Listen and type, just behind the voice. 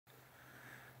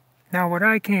Now, what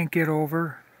I can't get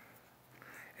over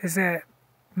is that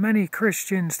many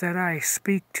Christians that I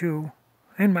speak to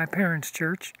in my parents'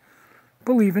 church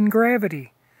believe in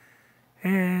gravity.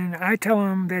 And I tell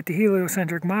them that the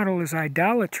heliocentric model is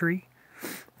idolatry.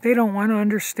 They don't want to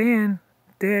understand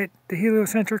that the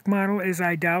heliocentric model is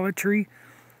idolatry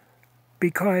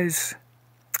because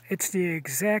it's the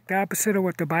exact opposite of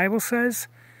what the Bible says.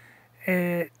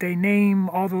 They name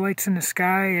all the lights in the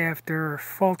sky after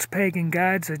false pagan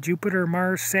gods of Jupiter,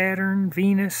 Mars, Saturn,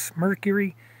 Venus,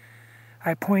 Mercury.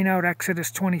 I point out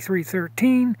Exodus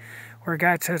 23:13, where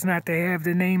God says not to have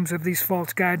the names of these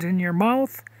false gods in your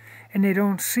mouth, and they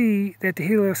don't see that the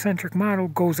heliocentric model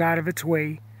goes out of its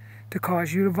way to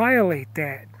cause you to violate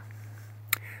that.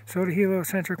 So the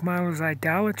heliocentric model is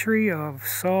idolatry of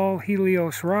Sol,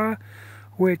 Helios, Ra,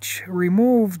 which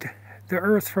removed the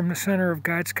Earth from the center of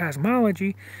God's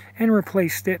cosmology and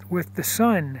replaced it with the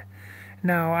sun.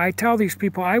 Now, I tell these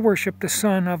people I worship the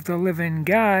Son of the living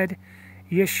God,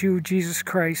 Yeshua, Jesus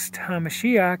Christ,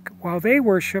 HaMashiach, while they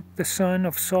worship the son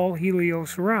of Sol,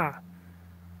 Helios, Ra,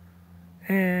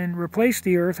 and replace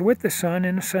the Earth with the sun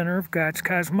in the center of God's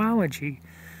cosmology.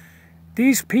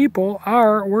 These people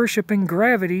are worshiping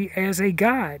gravity as a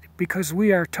god because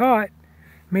we are taught,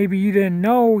 maybe you didn't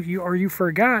know or you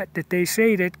forgot, that they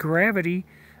say that gravity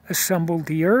assembled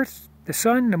the Earth, the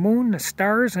sun, the moon, the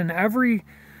stars, and every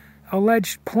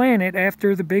alleged planet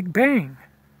after the Big Bang.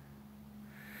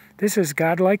 This is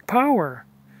godlike power.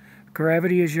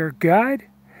 Gravity is your god,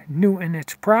 Newton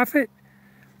its prophet,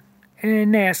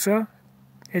 and NASA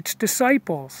its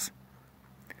disciples.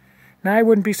 Now, I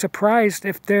wouldn't be surprised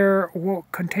if there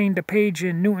contained a page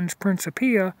in Newton's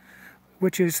Principia,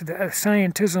 which is the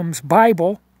scientism's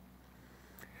Bible,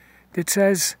 that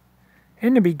says,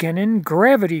 in the beginning,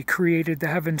 gravity created the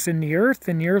heavens and the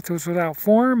earth was without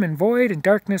form and void, and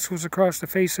darkness was across the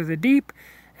face of the deep,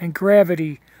 and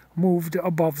gravity moved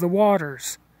above the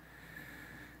waters.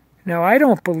 Now, I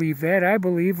don't believe that. I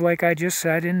believe, like I just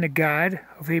said, in the God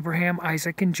of Abraham,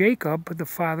 Isaac, and Jacob, the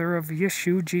Father of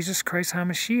Yeshua, Jesus Christ,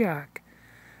 HaMashiach.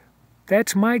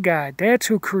 That's my God. That's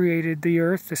who created the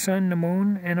earth, the sun, the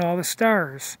moon, and all the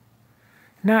stars.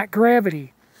 Not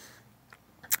gravity.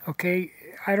 Okay,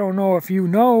 I don't know if you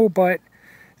know, but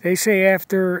they say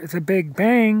after the Big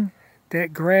Bang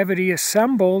that gravity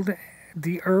assembled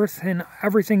the earth and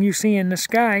everything you see in the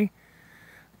sky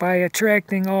by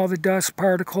attracting all the dust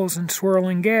particles and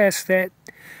swirling gas that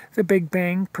the Big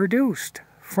Bang produced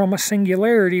from a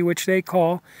singularity which they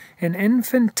call an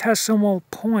infinitesimal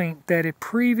point, that a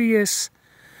previous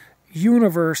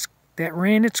universe that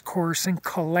ran its course and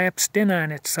collapsed in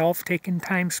on itself, taking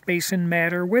time, space, and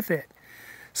matter with it.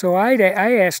 So I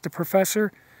asked the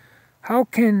professor, how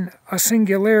can a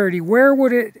singularity, where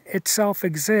would it itself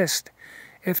exist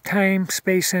if time,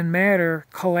 space, and matter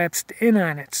collapsed in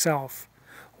on itself?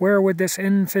 Where would this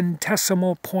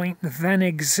infinitesimal point then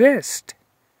exist?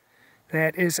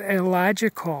 That is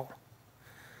illogical.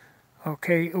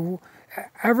 Okay,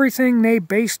 everything they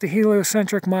base the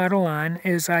heliocentric model on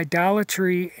is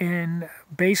idolatry and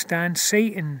based on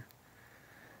Satan.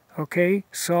 Okay,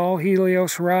 Sol,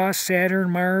 Helios, Ra,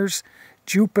 Saturn, Mars,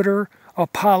 Jupiter,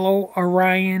 Apollo,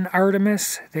 Orion,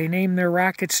 Artemis. They name their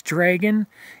rockets Dragon.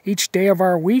 Each day of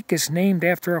our week is named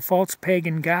after a false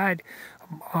pagan god.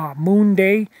 Moon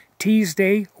Day, Tees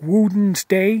Day, Woden's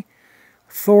Day,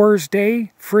 Thor's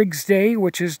Day, Frigg's Day,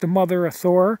 which is the mother of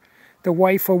Thor, the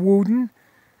wife of Woden,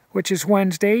 which is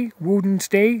Wednesday, Woden's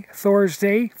Day, Thor's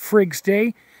Day, Frigg's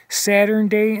Day, Saturn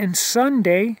Day, and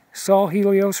Sunday, Sol,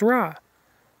 Helios, Ra.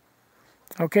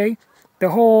 Okay?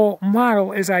 The whole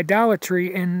model is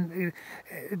idolatry, and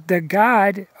the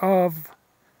god of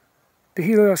the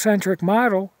heliocentric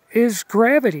model is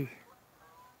gravity.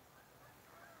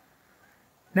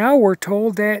 Now we're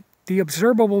told that the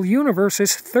observable universe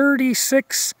is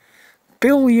 36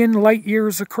 billion light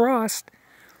years across.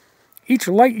 Each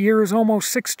light year is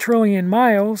almost 6 trillion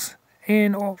miles,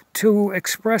 and to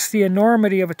express the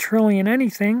enormity of a trillion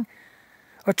anything,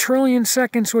 a trillion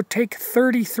seconds would take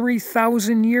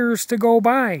 33,000 years to go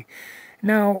by.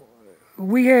 Now,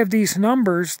 we have these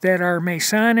numbers that are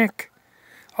Masonic,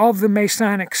 of the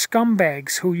Masonic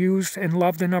scumbags who used and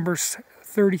loved the numbers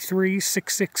 33,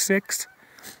 666,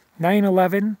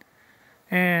 9/11,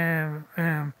 and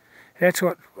that's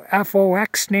what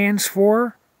FOX stands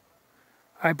for.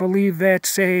 I believe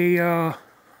that's a,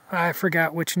 I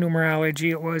forgot which numerology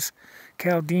it was,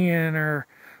 Chaldean or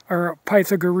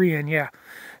Pythagorean, yeah.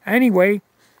 Anyway,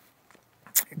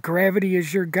 gravity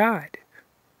is your god.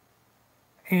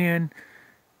 And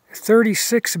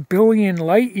 36 billion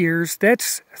light years,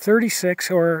 that's 36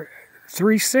 or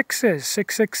 3 sixes,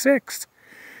 666.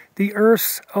 The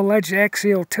Earth's alleged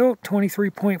axial tilt,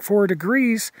 23.4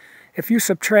 degrees, if you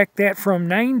subtract that from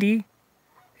 90,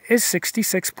 is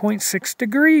 66.6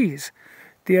 degrees.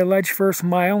 The alleged first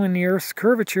mile in the Earth's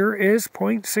curvature is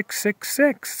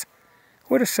 0.666,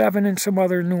 with a 7 and some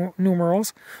other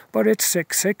numerals, but it's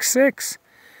 666.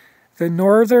 The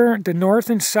north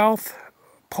and south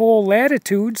pole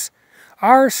latitudes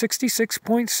are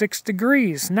 66.6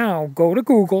 degrees. Now, go to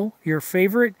Google, your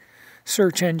favorite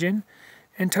search engine,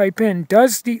 and type in,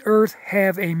 does the Earth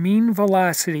have a mean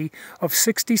velocity of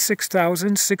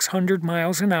 66,600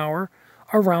 miles an hour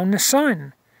around the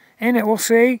sun? And it will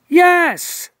say,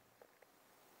 yes!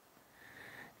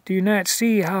 Do you not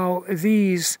see how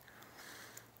these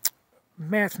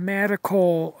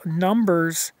mathematical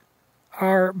numbers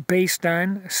are based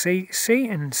on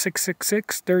Satan,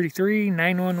 666, 33,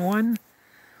 911?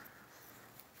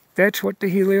 That's what the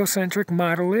heliocentric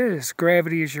model is.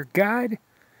 Gravity is your God,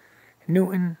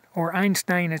 Newton or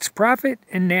Einstein its prophet,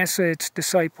 and NASA its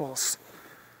disciples.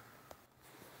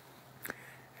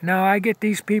 Now I get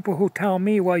these people who tell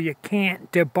me, well, you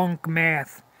can't debunk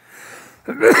math.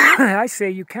 I say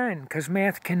you can, because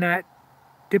math cannot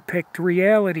depict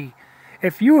reality.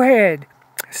 If you had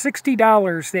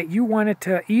 $60 that you wanted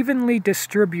to evenly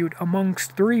distribute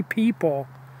amongst 3 people,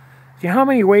 you know how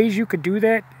many ways you could do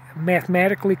that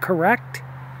mathematically correct?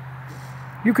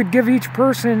 You could give each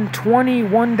person 20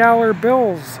 $1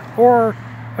 bills, or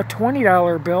a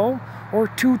 $20 bill, or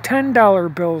 2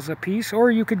 $10 bills apiece,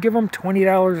 or you could give them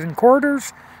 $20 in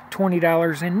quarters,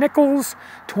 $20 in nickels,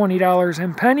 $20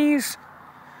 in pennies.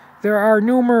 There are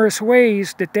numerous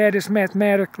ways that is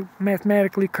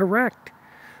mathematically correct.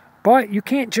 But you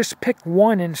can't just pick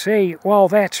one and say, well,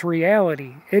 that's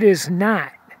reality. It is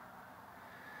not.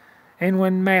 And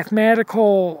when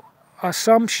mathematical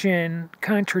assumption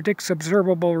contradicts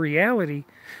observable reality,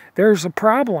 there's a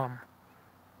problem.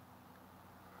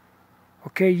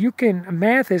 Okay,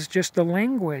 math is just a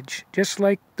language, just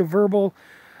like the verbal,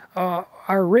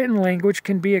 our written language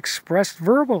can be expressed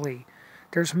verbally.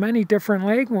 There's many different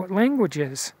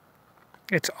languages.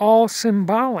 It's all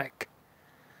symbolic.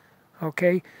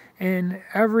 Okay, and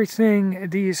everything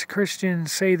these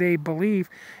Christians say they believe,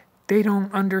 they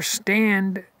don't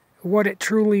understand what it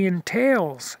truly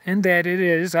entails, and that it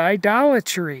is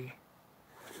idolatry.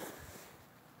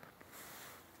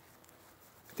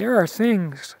 There are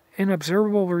things in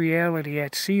observable reality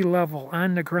at sea level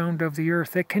on the ground of the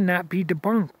earth that cannot be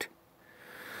debunked.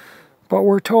 But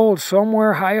we're told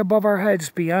somewhere high above our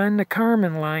heads beyond the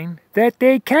Kármán line that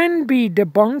they can be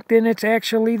debunked, and it's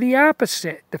actually the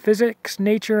opposite. The physics,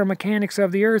 nature, and mechanics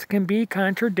of the earth can be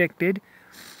contradicted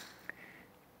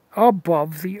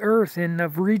above the earth in the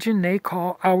region they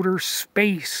call outer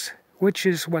space, which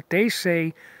is what they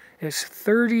say is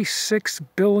 36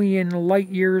 billion light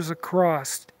years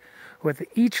across, with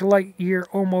each light year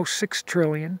almost 6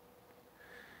 trillion,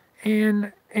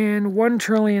 and 1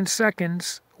 trillion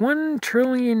seconds. 1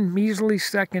 trillion measly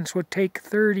seconds would take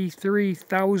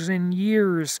 33,000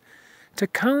 years to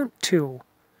count to.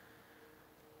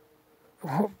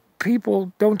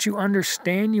 People, don't you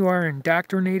understand? You are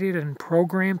indoctrinated and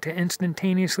programmed to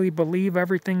instantaneously believe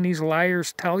everything these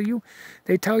liars tell you.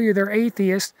 They tell you they're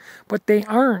atheists, but they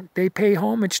aren't. They pay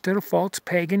homage to the false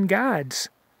pagan gods.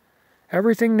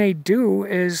 Everything they do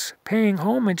is paying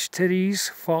homage to these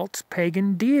false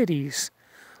pagan deities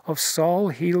of Sol,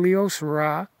 Helios,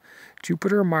 Ra,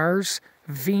 Jupiter, Mars,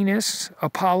 Venus,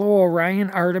 Apollo, Orion,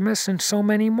 Artemis, and so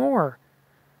many more.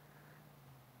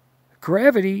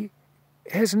 Gravity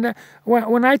has not...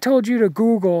 When I told you to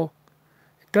Google,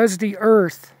 does the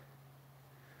Earth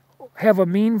have a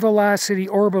mean velocity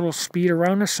orbital speed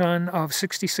around the sun of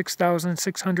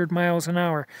 66,600 miles an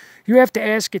hour, you have to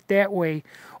ask it that way,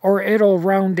 or it'll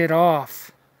round it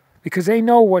off. Because they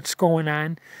know what's going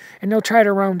on, and they'll try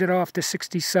to round it off to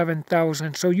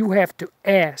 67,000. So you have to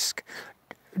ask,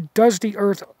 does the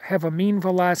Earth have a mean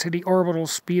velocity orbital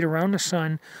speed around the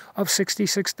sun of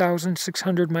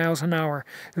 66,600 miles an hour?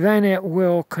 Then it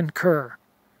will concur.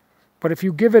 But if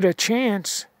you give it a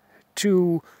chance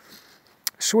to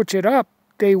switch it up,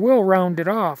 they will round it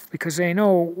off, because they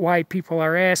know why people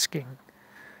are asking,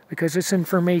 because this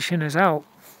information is out.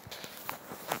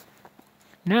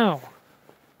 Now,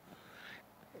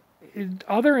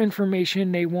 other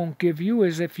information they won't give you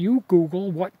is if you Google,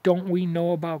 what don't we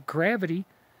know about gravity?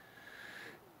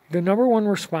 The #1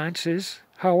 response is,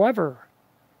 however,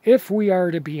 if we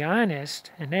are to be honest,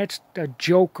 and that's a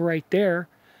joke right there,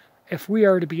 if we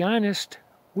are to be honest,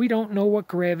 we don't know what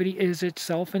gravity is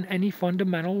itself in any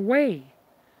fundamental way.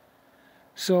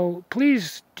 So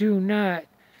please do not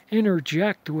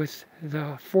interject with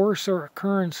the force or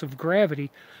occurrence of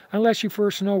gravity unless you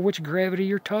first know which gravity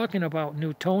you're talking about,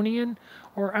 Newtonian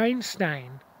or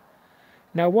Einstein.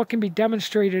 Now, what can be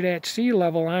demonstrated at sea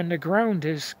level on the ground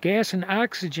is gas and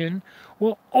oxygen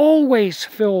will always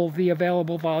fill the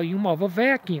available volume of a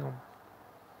vacuum.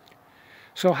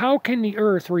 So how can the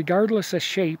Earth, regardless of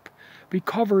shape, be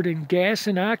covered in gas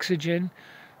and oxygen,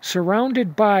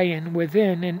 surrounded by and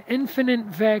within an infinite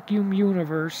vacuum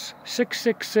universe,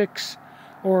 666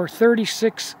 or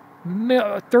 36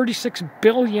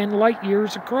 billion light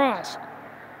years across?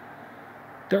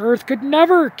 The Earth could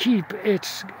never keep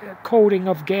its coating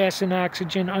of gas and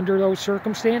oxygen under those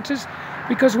circumstances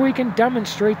because we can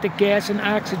demonstrate that gas and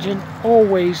oxygen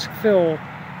always fill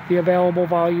the available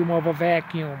volume of a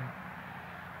vacuum.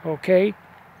 Okay?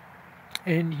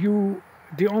 And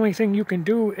the only thing you can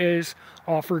do is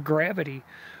offer gravity.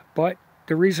 But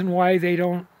the reason why they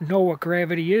don't know what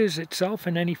gravity is itself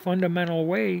in any fundamental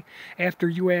way, after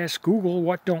you ask Google,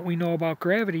 what don't we know about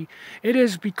gravity, it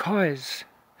is because,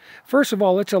 first of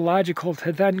all, it's illogical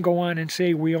to then go on and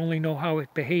say we only know how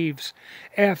it behaves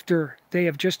after they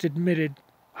have just admitted,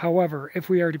 however, if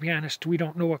we are to be honest, we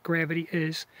don't know what gravity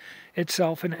is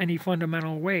itself in any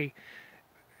fundamental way.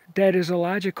 That is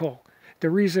illogical. The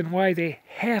reason why they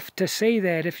have to say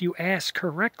that if you ask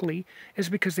correctly is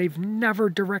because they've never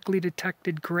directly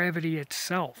detected gravity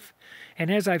itself.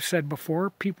 And as I've said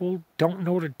before, people don't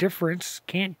know the difference,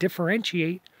 can't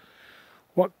differentiate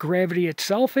what gravity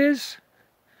itself is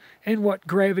and what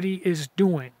gravity is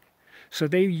doing. So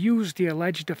they use the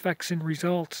alleged effects and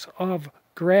results of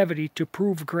gravity to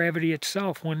prove gravity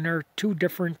itself when they're two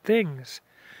different things.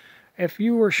 If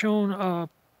you were shown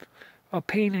a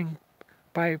painting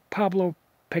by Pablo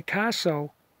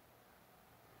Picasso,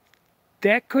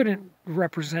 that couldn't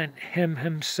represent him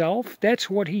himself. That's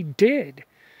what he did.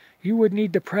 You would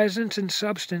need the presence and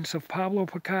substance of Pablo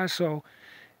Picasso,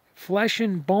 flesh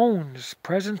and bones,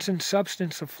 presence and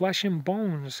substance of flesh and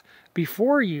bones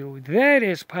before you. That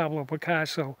is Pablo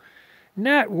Picasso,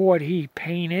 not what he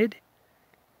painted.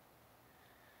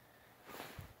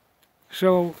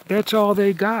 So that's all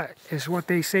they got, is what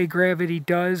they say gravity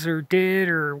does or did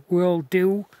or will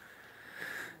do.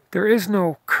 There is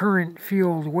no current,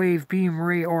 field, wave, beam,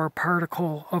 ray, or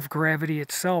particle of gravity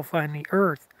itself on the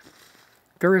Earth.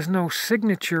 There is no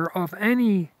signature of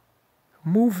any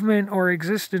movement or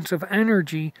existence of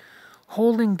energy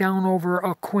holding down over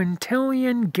a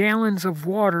quintillion gallons of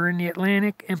water in the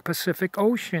Atlantic and Pacific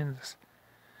Oceans.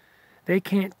 They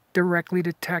can't directly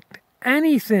detect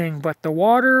anything but the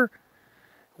water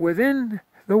within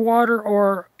the water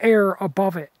or air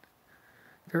above it.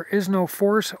 There is no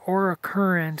force or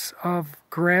occurrence of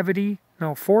gravity,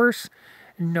 no force,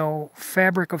 no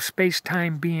fabric of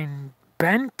space-time being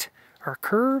bent or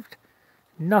curved,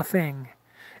 nothing.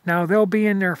 Now they'll be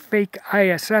in their fake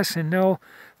ISS and they'll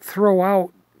throw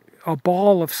out a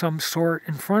ball of some sort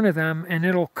in front of them and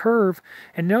it'll curve,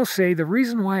 and they'll say the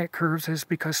reason why it curves is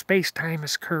because space-time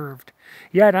is curved.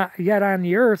 Yet on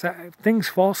the Earth, things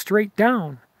fall straight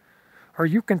down. Or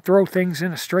you can throw things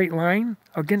in a straight line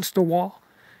against the wall.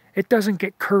 It doesn't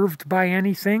get curved by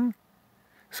anything.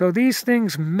 So these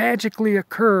things magically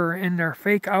occur in their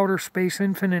fake outer space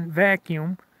infinite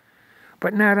vacuum,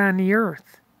 but not on the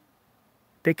Earth.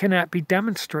 They cannot be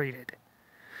demonstrated.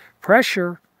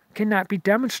 Pressure cannot be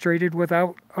demonstrated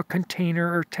without a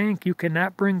container or tank. You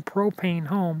cannot bring propane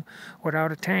home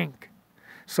without a tank.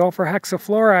 Sulfur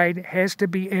hexafluoride has to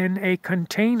be in a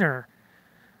container.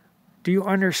 Do you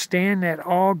understand that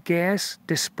all gas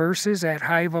disperses at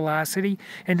high velocity?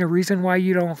 And the reason why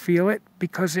you don't feel it,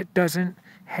 because it doesn't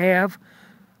have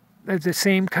the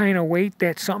same kind of weight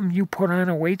that something you put on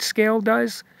a weight scale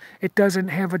does. It doesn't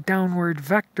have a downward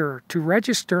vector to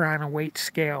register on a weight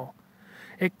scale.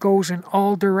 It goes in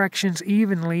all directions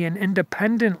evenly and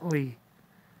independently.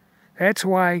 That's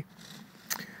why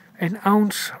an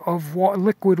ounce of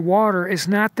liquid water is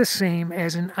not the same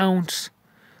as an ounce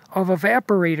of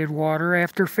evaporated water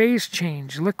after phase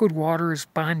change. Liquid water is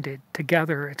bonded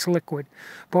together, it's liquid.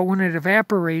 But when it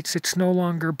evaporates, it's no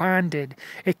longer bonded.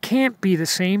 It can't be the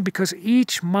same because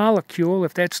each molecule,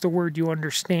 if that's the word you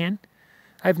understand,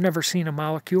 I've never seen a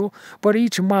molecule, but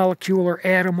each molecule or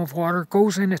atom of water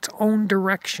goes in its own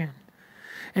direction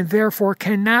and therefore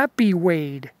cannot be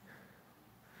weighed.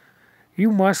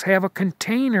 You must have a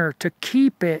container to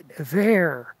keep it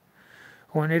there.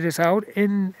 When it is out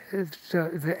in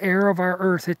the air of our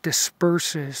Earth, it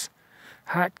disperses.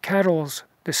 Hot kettles,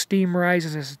 the steam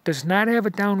rises. It does not have a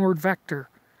downward vector.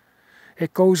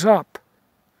 It goes up.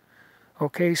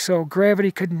 Okay, so gravity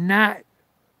could not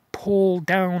pull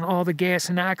down all the gas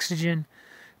and oxygen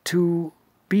to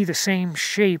be the same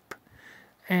shape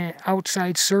and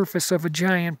outside surface of a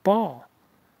giant ball.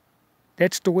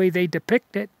 That's the way they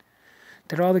depict it,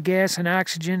 that all the gas and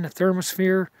oxygen, the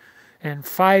thermosphere, and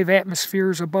 5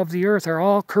 atmospheres above the Earth are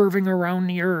all curving around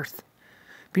the Earth,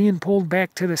 being pulled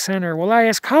back to the center. Well, I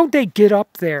ask, how'd they get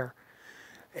up there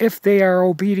if they are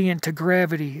obedient to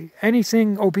gravity?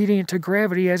 Anything obedient to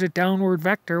gravity has a downward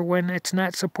vector when it's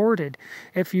not supported.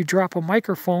 If you drop a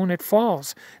microphone, it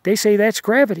falls. They say that's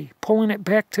gravity, pulling it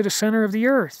back to the center of the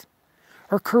Earth,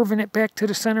 or curving it back to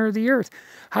the center of the Earth.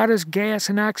 How does gas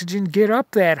and oxygen get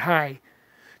up that high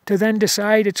to then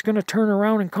decide it's going to turn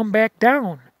around and come back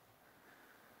down?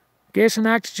 Gas and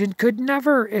oxygen could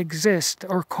never exist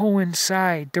or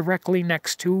coincide directly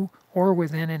next to or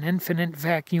within an infinite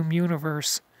vacuum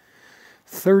universe,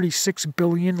 36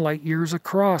 billion light years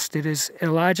across. It is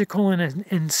illogical and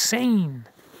insane.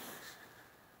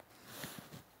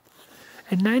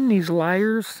 And then these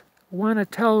liars want to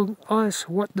tell us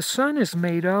what the sun is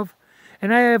made of,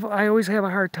 and I always have a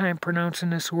hard time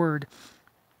pronouncing this word,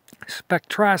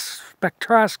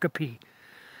 spectroscopy.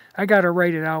 I got to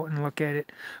write it out and look at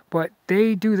it. But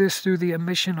they do this through the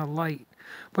emission of light.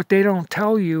 But they don't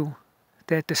tell you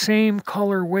that the same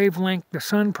color wavelength the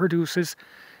sun produces,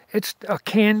 it's a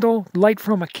candle, light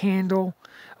from a candle,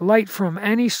 light from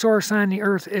any source on the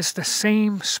Earth is the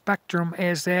same spectrum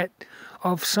as that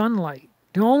of sunlight.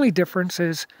 The only difference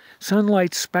is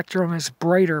sunlight's spectrum is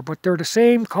brighter, but they're the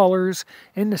same colors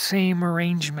in the same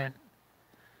arrangement.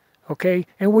 Okay?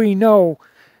 And we know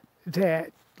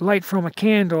that light from a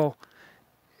candle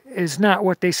is not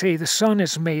what they say the sun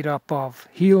is made up of.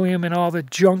 Helium and all the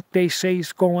junk they say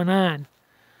is going on.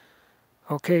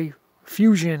 Okay?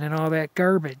 Fusion and all that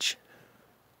garbage.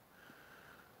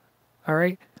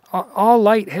 Alright? All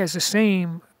light has the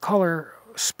same color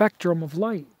spectrum of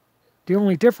light. The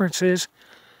only difference is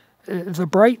the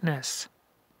brightness.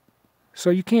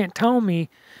 So you can't tell me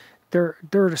they're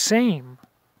the same.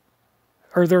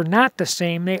 Or they're not the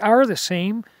same. They are the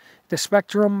same. The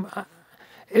spectrum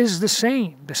is the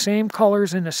same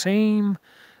colors in the same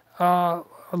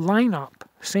lineup,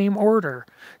 same order.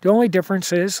 The only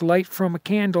difference is light from a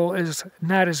candle is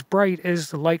not as bright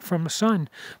as the light from the sun.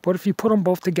 But if you put them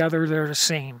both together, they're the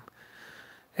same.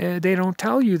 They don't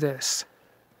tell you this.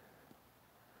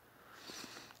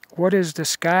 What is the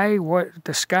sky?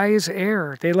 The sky is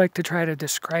air. They like to try to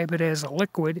describe it as a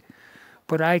liquid,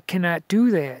 but I cannot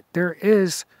do that. There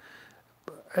is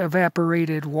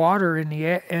evaporated water in the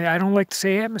air, and I don't like to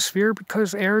say atmosphere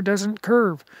because air doesn't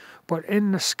curve, but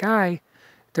in the sky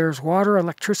there's water,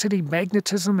 electricity,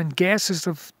 magnetism, and gases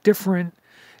of different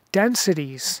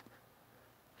densities.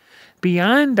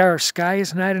 Beyond our sky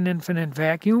is not an infinite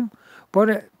vacuum,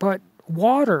 but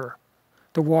water.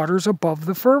 The water's above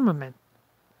the firmament.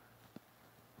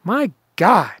 My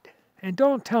God! And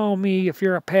don't tell me, if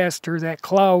you're a pastor, that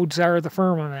clouds are the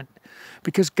firmament,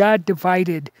 because God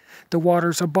divided the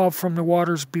waters above from the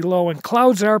waters below, and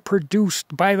clouds are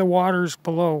produced by the waters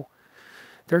below.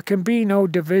 There can be no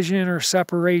division or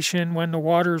separation when the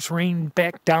waters rain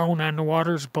back down on the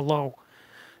waters below.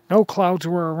 No clouds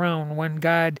were around when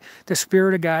the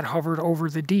Spirit of God hovered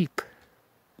over the deep.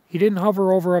 He didn't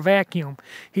hover over a vacuum.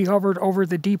 He hovered over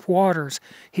the deep waters.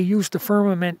 He used the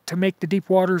firmament to make the deep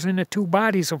waters into 2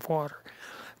 bodies of water.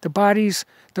 The bodies,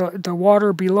 the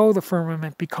water below the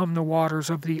firmament become the waters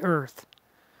of the earth.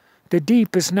 The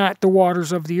deep is not the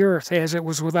waters of the earth, as it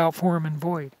was without form and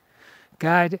void.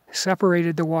 God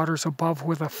separated the waters above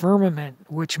with a firmament,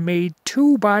 which made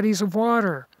 2 bodies of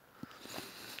water.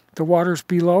 The waters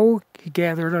below he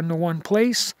gathered unto one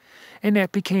place, and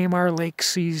that became our lakes,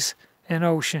 seas, and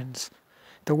oceans.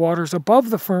 The waters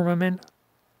above the firmament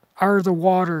are the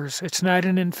waters. It's not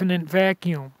an infinite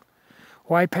vacuum.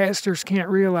 Why pastors can't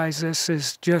realize this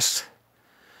is just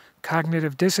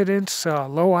cognitive dissonance,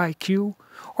 low IQ,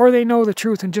 or they know the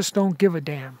truth and just don't give a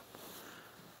damn.